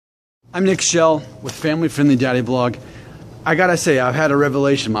I'm Nick Shell with Family Friendly Daddy Blog. I gotta say, I've had a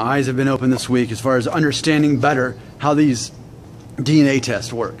revelation. My eyes have been opened this week as far as understanding better how these DNA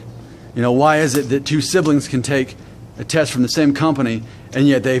tests work. You know, why is it that two siblings can take a test from the same company and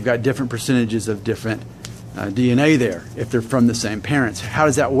yet they've got different percentages of different DNA there if they're from the same parents? How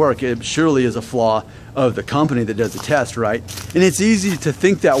does that work? It surely is a flaw of the company that does the test, right? And it's easy to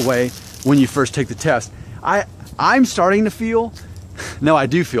think that way when you first take the test. I'm starting to feel, no, I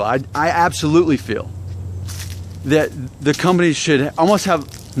do feel, I absolutely feel that the company should almost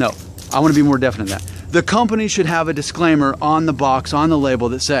have, no, I want to be more definite than that. The company should have a disclaimer on the box, on the label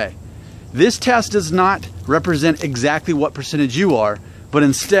that say, this test does not represent exactly what percentage you are, but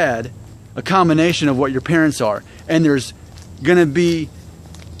instead a combination of what your parents are. And there's going to be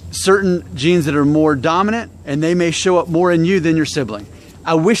certain genes that are more dominant and they may show up more in you than your sibling.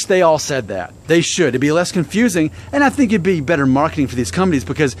 I wish they all said that. They should. It'd be less confusing, and I think it'd be better marketing for these companies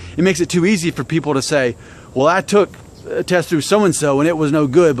because it makes it too easy for people to say, well, I took a test through so-and-so and it was no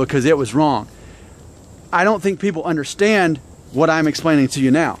good because it was wrong. I don't think people understand what I'm explaining to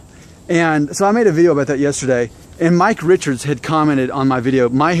you now. And so I made a video about that yesterday, and Mike Richards had commented on my video,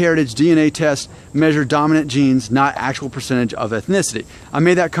 MyHeritage DNA test measure dominant genes, not actual percentage of ethnicity. I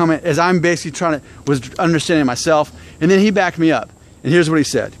made that comment as I'm basically was understanding myself, and then he backed me up. And here's what he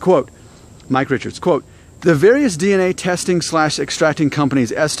said, quote, Mike Richards, quote, the various DNA testing / extracting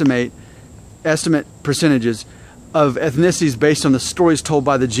companies estimate percentages of ethnicities based on the stories told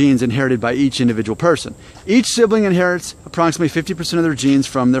by the genes inherited by each individual person. Each sibling inherits approximately 50% of their genes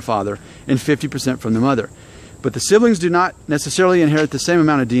from their father and 50% from their mother. But the siblings do not necessarily inherit the same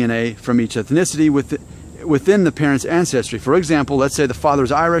amount of DNA from each ethnicity within the parent's ancestry. For example, let's say the father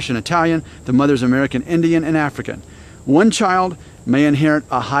is Irish and Italian, the mother is American, Indian, and African. One child may inherit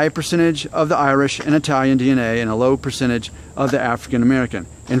a high percentage of the Irish and Italian DNA and a low percentage of the African American,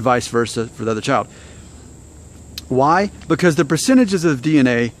 and vice versa for the other child. Why? Because the percentages of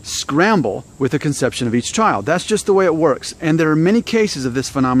DNA scramble with the conception of each child. That's just the way it works, and there are many cases of this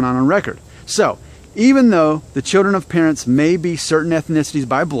phenomenon on record. So, even though the children of parents may be certain ethnicities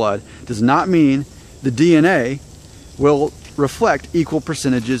by blood, does not mean the DNA will reflect equal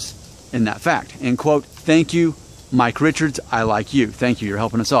percentages in that fact. End quote. Thank you, Mike Richards. I like you. Thank you. You're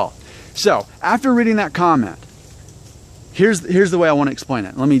helping us all. So, after reading that comment, here's the way I want to explain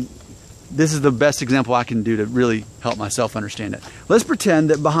it. This is the best example I can do to really help myself understand it. Let's pretend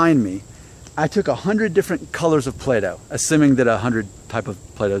that behind me, I took 100 different colors of Play-Doh, assuming that 100 type of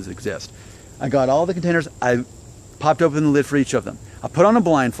Play-Dohs exist. I got all the containers, I popped open the lid for each of them. I put on a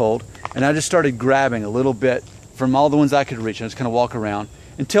blindfold, and I just started grabbing a little bit from all the ones I could reach, and I just kind of walk around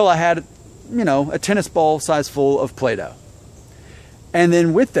until I had, you know, a tennis ball size full of Play-Doh. And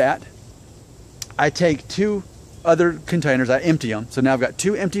then with that, I take two other containers, I empty them. So now I've got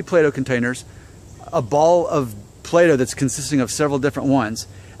two empty Play-Doh containers, a ball of Play-Doh that's consisting of several different ones,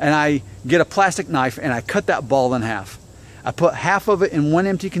 and I get a plastic knife and I cut that ball in half. I put half of it in one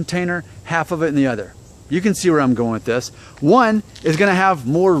empty container, half of it in the other. You can see where I'm going with this. One is going to have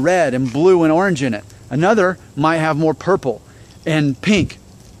more red and blue and orange in it. Another might have more purple and pink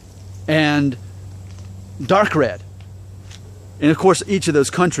and dark red. And of course, each of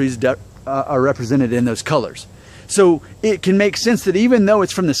those countries are represented in those colors. So it can make sense that even though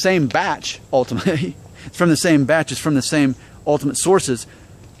it's from the same batch, ultimately, it's from the same batch, it's from the same ultimate sources,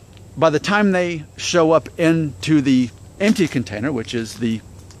 by the time they show up into the empty container, which is the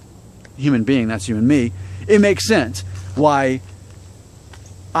human being, that's you and me, it makes sense why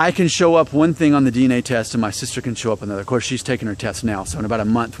I can show up one thing on the DNA test and my sister can show up another. Of course, she's taking her test now, so in about a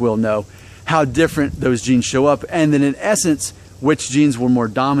month we'll know how different those genes show up, and then in essence, which genes were more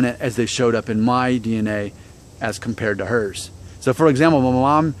dominant as they showed up in my DNA as compared to hers. So for example, when my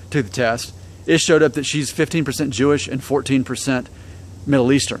mom took the test, it showed up that she's 15% Jewish and 14%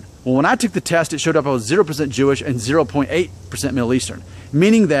 Middle Eastern. Well, when I took the test, it showed up I was 0% Jewish and 0.8% Middle Eastern,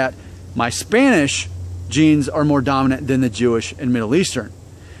 meaning that my Spanish genes are more dominant than the Jewish and Middle Eastern.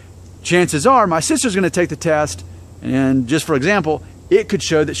 Chances are my sister's going to take the test, and just for example, it could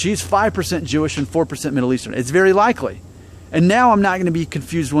show that she's 5% Jewish and 4% Middle Eastern. It's very likely. And now I'm not going to be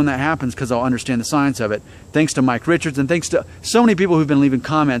confused when that happens because I'll understand the science of it. Thanks to Mike Richards and thanks to so many people who've been leaving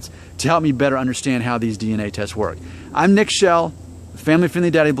comments to help me better understand how these DNA tests work. I'm Nick Shell, Family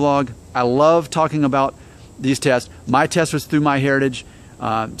Friendly Daddy Blog. I love talking about these tests. My test was through MyHeritage,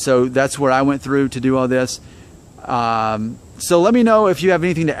 so that's where I went through to do all this. So let me know if you have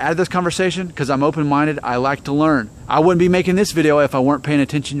anything to add to this conversation because I'm open-minded. I like to learn. I wouldn't be making this video if I weren't paying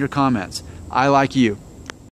attention to your comments. I like you.